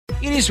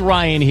It is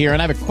Ryan here, and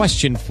I have a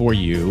question for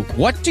you.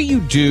 What do you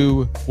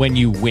do when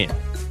you win?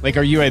 Like,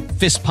 are you a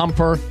fist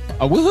pumper,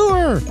 a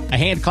woohooer, a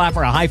hand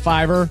clapper, a high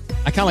fiver?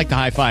 I kind of like the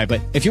high five,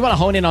 but if you want to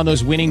hone in on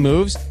those winning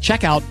moves,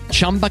 check out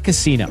Chumba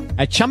Casino.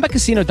 At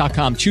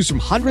ChumbaCasino.com, choose from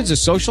hundreds of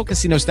social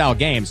casino-style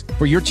games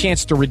for your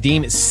chance to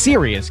redeem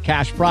serious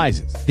cash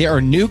prizes. There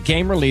are new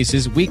game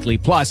releases weekly,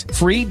 plus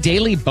free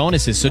daily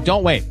bonuses. So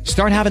don't wait.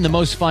 Start having the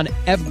most fun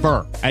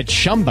ever at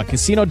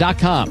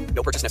ChumbaCasino.com.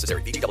 No purchase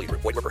necessary. VGW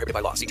Group. Void where prohibited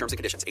by law. See terms and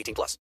conditions.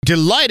 18+.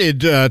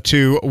 Delighted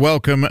to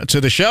welcome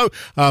to the show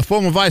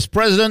former Vice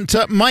President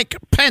Mike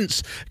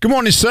Pence. Good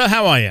morning, sir.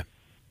 How are you?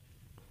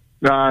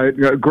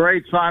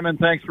 Great, Simon.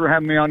 Thanks for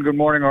having me on. Good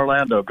morning,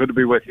 Orlando. Good to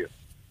be with you.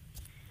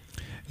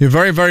 You're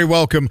very, very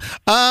welcome.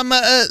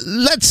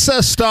 Let's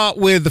start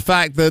with the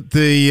fact that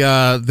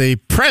the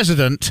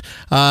president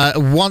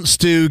wants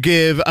to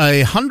give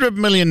 $100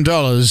 million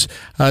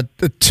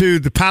to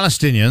the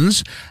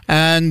Palestinians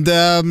and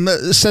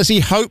says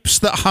he hopes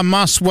that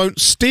Hamas won't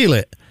steal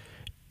it.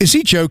 Is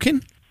he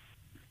joking?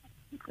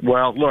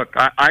 Well, look,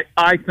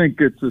 I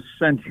think it's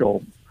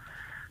essential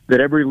that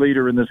every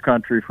leader in this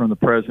country, from the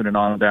president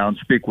on down,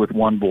 speak with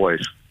one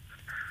voice,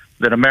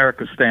 that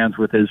America stands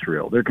with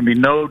Israel. There can be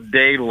no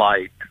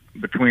daylight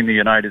between the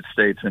United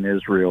States and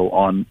Israel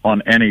on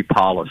any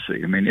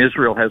policy. I mean,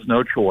 Israel has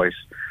no choice.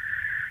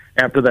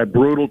 After that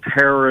brutal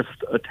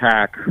terrorist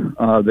attack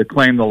that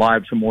claimed the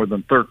lives of more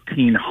than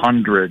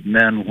 1,300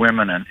 men,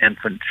 women, and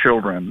infant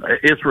children,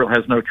 Israel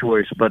has no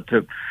choice but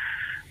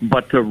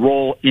to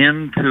roll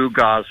into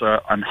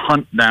Gaza and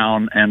hunt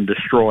down and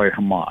destroy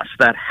Hamas.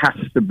 That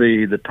has to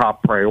be the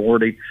top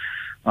priority.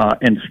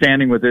 And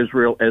standing with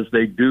Israel as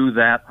they do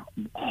that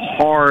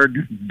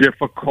hard,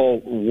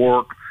 difficult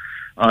work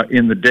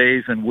in the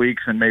days and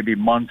weeks and maybe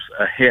months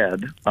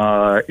ahead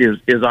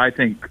is I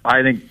think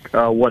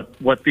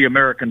what the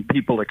American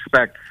people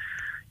expect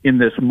in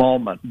this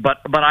moment.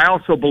 But I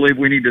also believe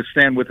we need to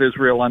stand with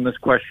Israel on this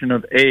question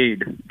of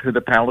aid to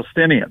the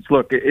Palestinians.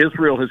 Look,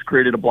 Israel has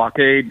created a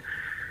blockade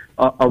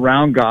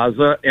around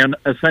Gaza and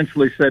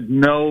essentially said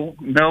no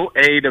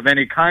aid of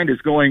any kind is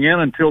going in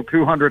until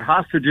 200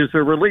 hostages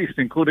are released,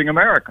 including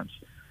Americans.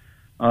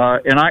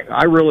 And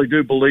I really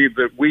do believe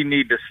that we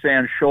need to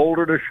stand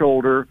shoulder to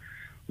shoulder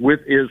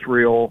with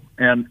Israel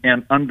and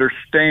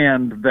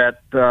understand that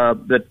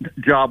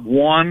job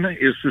one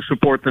is to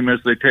support them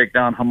as they take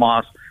down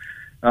Hamas,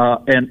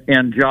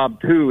 and job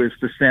two is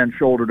to stand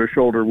shoulder to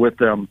shoulder with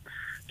them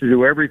to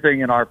do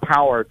everything in our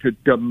power to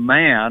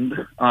demand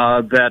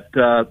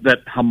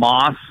that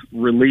Hamas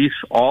release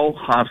all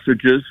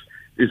hostages,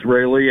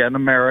 Israeli and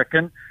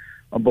American,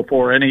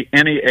 before any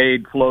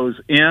aid flows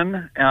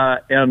in.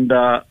 And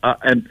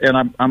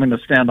I'm going to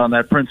stand on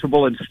that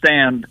principle and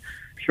stand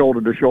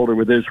shoulder to shoulder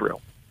with Israel.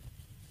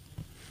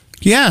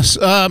 Yes,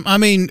 I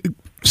mean,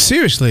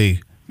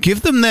 seriously,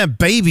 give them their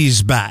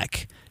babies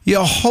back.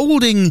 You're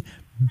holding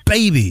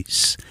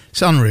babies.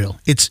 It's unreal.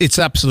 It's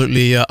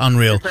absolutely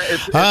unreal.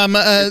 It's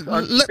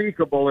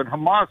unspeakable. And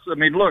Hamas, I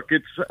mean, look,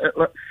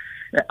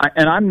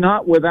 and I'm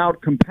not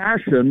without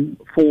compassion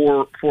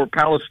for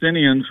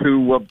Palestinians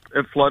who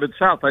have flooded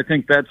south. I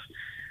think that's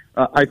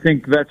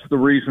the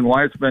reason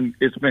why it's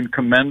been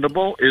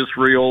commendable.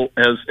 Israel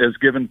has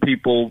given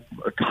people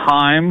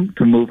time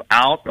to move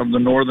out of the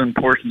northern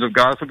portions of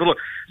Gaza. But look,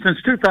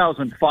 since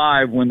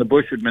 2005, when the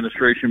Bush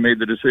administration made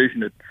the decision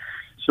to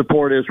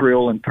support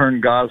Israel and turn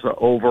Gaza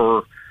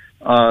over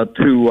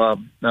to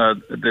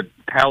the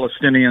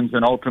Palestinians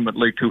and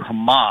ultimately to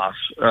Hamas,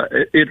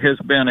 it has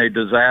been a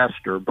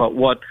disaster. But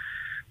what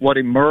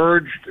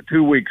emerged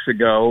 2 weeks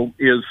ago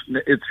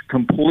it's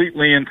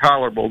completely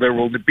intolerable. There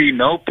will be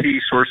no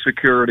peace or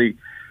security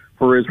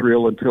for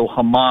Israel until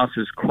Hamas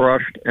is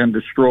crushed and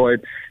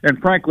destroyed. And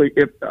frankly,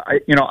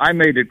 I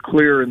made it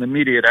clear in the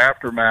immediate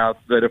aftermath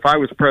that if I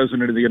was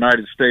president of the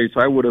United States,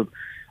 I would have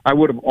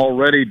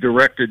already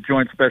directed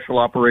Joint Special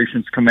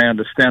Operations Command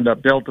to stand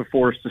up Delta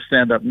Force, to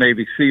stand up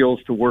Navy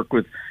SEALs, to work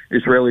with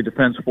Israeli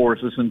Defense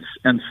Forces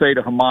and say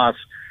to Hamas,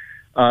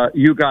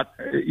 you got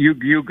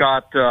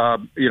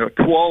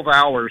 12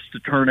 hours to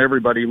turn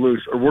everybody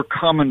loose, or we're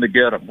coming to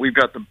get them. We've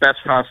got the best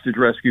hostage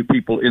rescue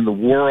people in the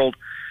world,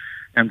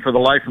 and for the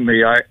life of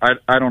me,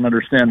 I don't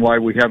understand why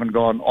we haven't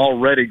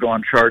already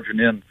gone charging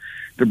in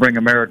to bring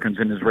Americans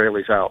and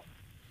Israelis out.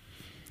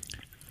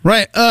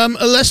 Right.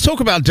 Let's talk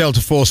about Delta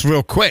Force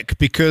real quick,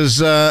 because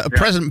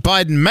President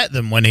Biden met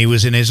them when he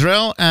was in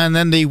Israel, and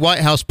then the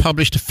White House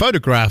published a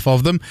photograph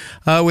of them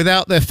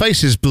without their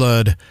faces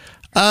blurred.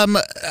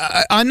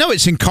 I know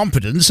it's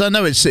incompetence. I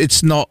know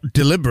it's not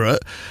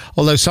deliberate,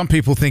 although some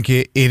people think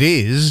it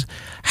is.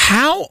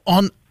 How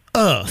on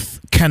earth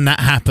can that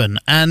happen?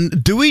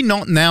 And do we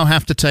not now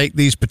have to take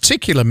these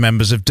particular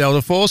members of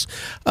Delta Force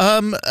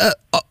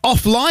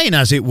offline,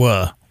 as it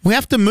were? We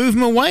have to move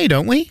them away,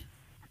 don't we?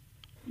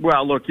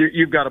 Well, look,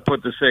 you've got to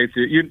put the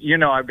safety. You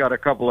know, I've got a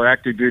couple of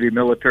active duty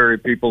military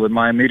people in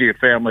my immediate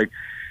family,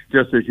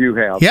 just as you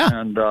have. Yeah.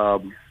 And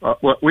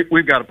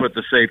we've got to put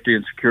the safety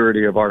and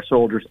security of our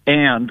soldiers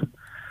and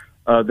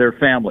their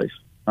families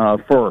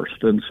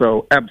first. And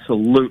so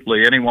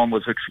absolutely anyone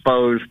was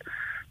exposed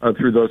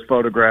through those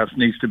photographs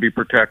needs to be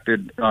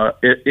protected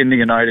in the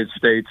United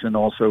States and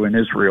also in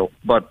Israel.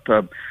 But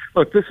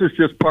look, this is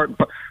just part.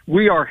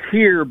 We are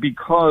here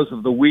because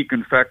of the weak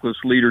and feckless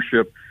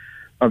leadership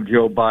of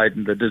Joe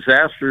Biden. The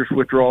disastrous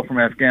withdrawal from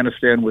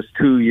Afghanistan was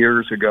 2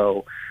 years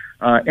ago,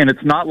 and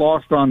it's not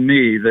lost on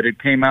me that it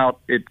came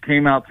out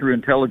through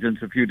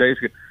intelligence a few days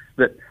ago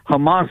that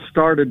Hamas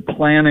started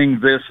planning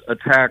this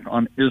attack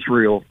on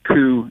Israel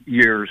 2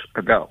 years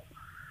ago.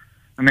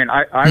 I mean,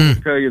 I will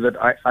tell you that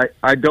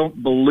I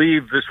don't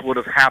believe this would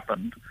have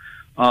happened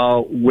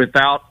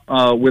without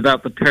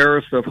the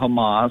terrorists of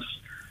Hamas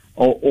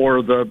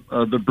or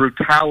the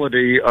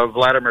brutality of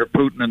Vladimir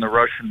Putin and the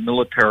Russian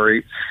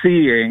military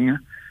seeing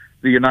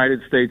the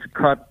United States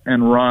cut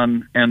and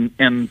run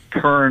and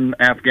turn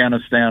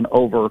Afghanistan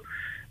over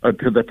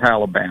to the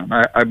Taliban.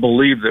 I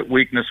believe that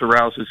weakness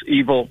arouses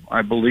evil.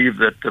 I believe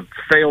that the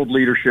failed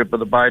leadership of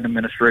the Biden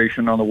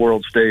administration on the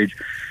world stage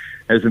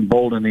has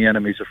emboldened the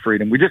enemies of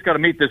freedom. We just got to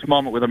meet this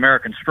moment with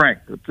American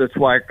strength. That's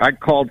why I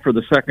called for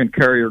the second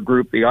carrier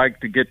group, the Ike,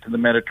 to get to the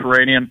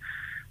Mediterranean.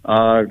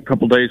 A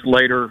couple days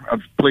later, I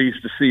was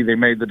pleased to see they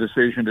made the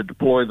decision to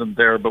deploy them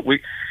there. But what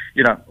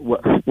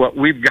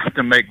we've got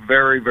to make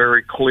very,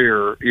 very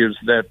clear is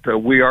that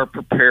we are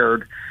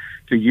prepared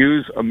to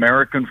use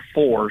American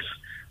force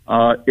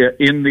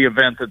in the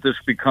event that this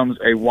becomes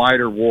a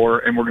wider war,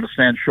 and we're going to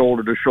stand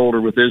shoulder to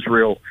shoulder with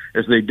Israel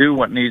as they do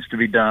what needs to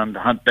be done to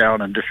hunt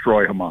down and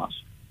destroy Hamas.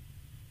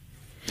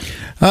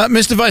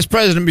 Mr. Vice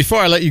President, before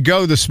I let you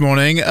go this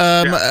morning,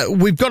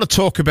 we've got to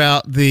talk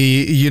about the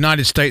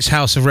United States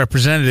House of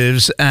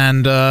Representatives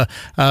and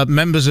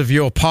members of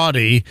your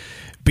party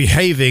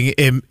behaving,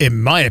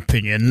 in my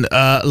opinion,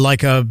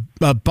 like a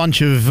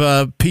bunch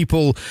of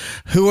people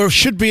who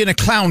should be in a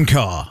clown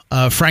car,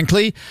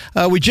 frankly.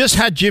 We just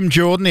had Jim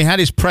Jordan. He had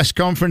his press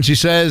conference. He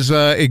says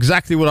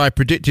exactly what I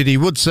predicted he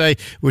would say,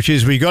 which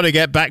is we got to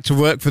get back to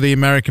work for the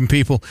American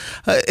people.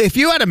 If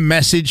you had a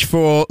message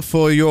for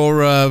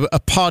your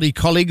party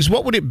colleagues,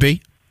 what would it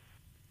be?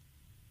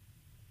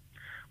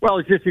 Well,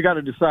 it's just you got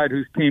to decide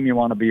whose team you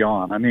want to be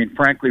on. I mean,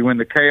 frankly, when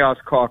the Chaos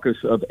Caucus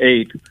of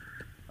 8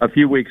 a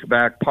few weeks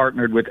back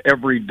partnered with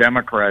every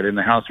Democrat in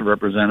the House of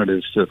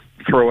Representatives to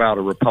throw out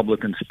a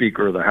Republican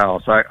Speaker of the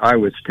House, I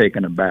was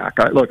taken aback.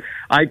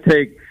 I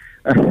take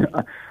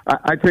a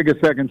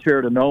second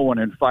chair to no one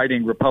in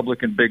fighting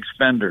Republican big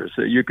spenders.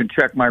 You can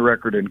check my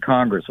record in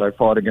Congress. I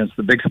fought against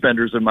the big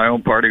spenders in my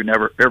own party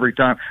every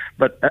time,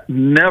 but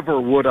never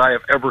would I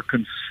have ever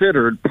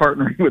considered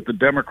partnering with the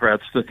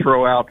Democrats to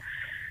throw out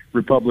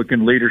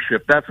Republican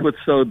leadership. That's what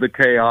sowed the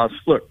chaos.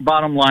 Look,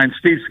 bottom line,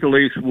 Steve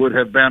Scalise would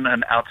have been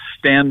an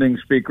outstanding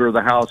Speaker of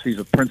the House. He's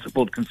a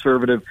principled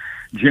conservative.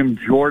 Jim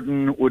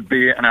Jordan would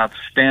be an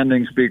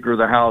outstanding Speaker of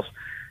the House.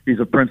 He's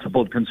a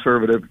principled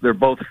conservative. They're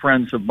both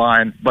friends of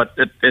mine. But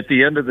at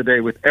the end of the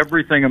day, with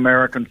everything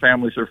American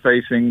families are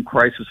facing,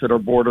 crisis at our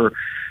border,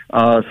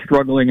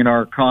 struggling in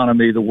our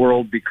economy, the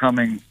world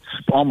becoming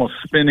almost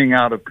spinning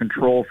out of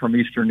control from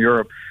Eastern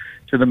Europe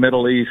to the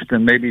Middle East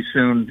and maybe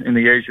soon in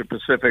the Asia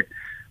Pacific,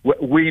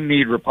 we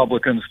need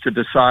Republicans to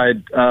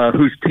decide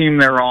whose team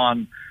they're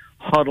on,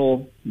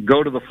 huddle,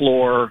 go to the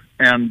floor,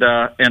 and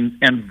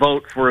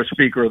vote for a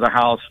Speaker of the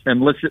House.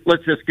 And let's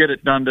just get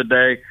it done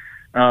today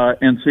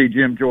and see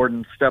Jim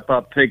Jordan step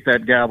up, take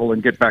that gavel,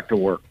 and get back to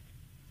work.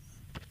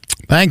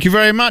 Thank you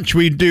very much.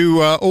 We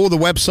do all the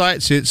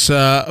websites. It's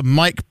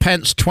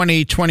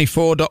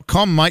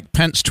MikePence2024.com,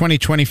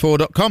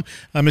 MikePence2024.com.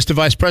 Mr.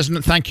 Vice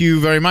President, thank you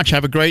very much.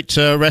 Have a great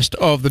rest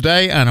of the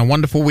day and a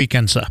wonderful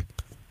weekend, sir.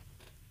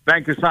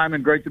 Thank you,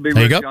 Simon. Great to be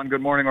with you on Good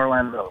Morning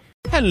Orlando.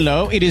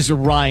 Hello, it is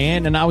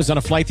Ryan, and I was on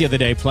a flight the other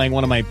day playing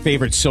one of my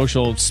favorite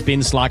social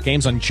spin slot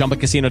games on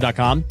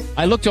ChumbaCasino.com.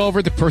 I looked over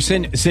at the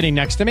person sitting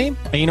next to me,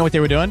 and you know what they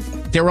were doing?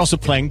 They were also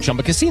playing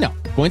Chumba Casino.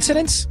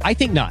 Coincidence? I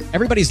think not.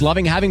 Everybody's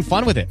loving having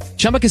fun with it.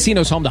 Chumba Casino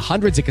is home to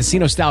hundreds of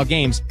casino-style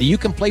games that you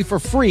can play for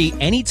free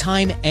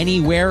anytime,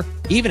 anywhere,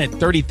 even at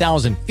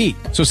 30,000 feet.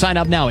 So sign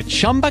up now at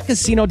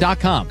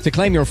ChumbaCasino.com to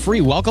claim your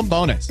free welcome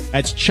bonus.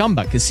 That's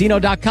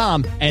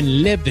ChumbaCasino.com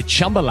and live the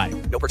Chumba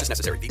life. No purchase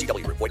necessary.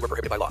 VGW. Void where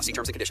prohibited by law. See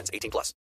terms and conditions. 18+.